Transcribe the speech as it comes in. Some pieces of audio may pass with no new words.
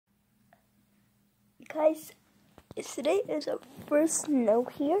Guys, today is our first snow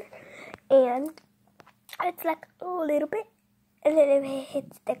here, and it's like a little bit, and then if it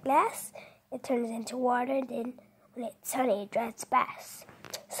hits the glass, it turns into water, and then when it's sunny, it dries fast.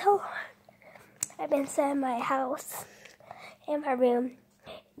 So, I've been inside my house, in my room,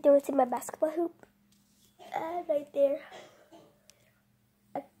 doing my basketball hoop, right there.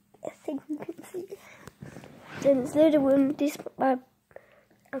 I think you can see. Then this little room,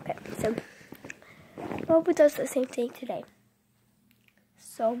 okay, so. Bobo does the same thing today.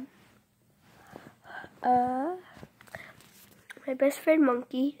 So, my best friend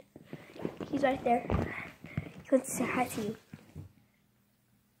Monkey, he's right there. He wants to say hi to you.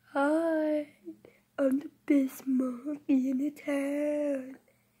 Hi, I'm the best monkey in the town.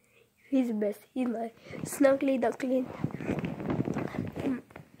 He's the best. He's my snuggly duckling.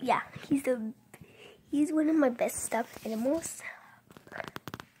 Yeah, he's one of my best stuffed animals.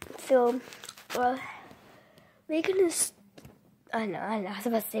 So, well. We're gonna, I know, I was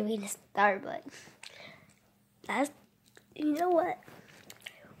supposed to say we're gonna start, but you know what?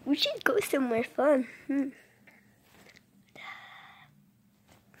 We should go somewhere fun.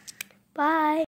 Bye.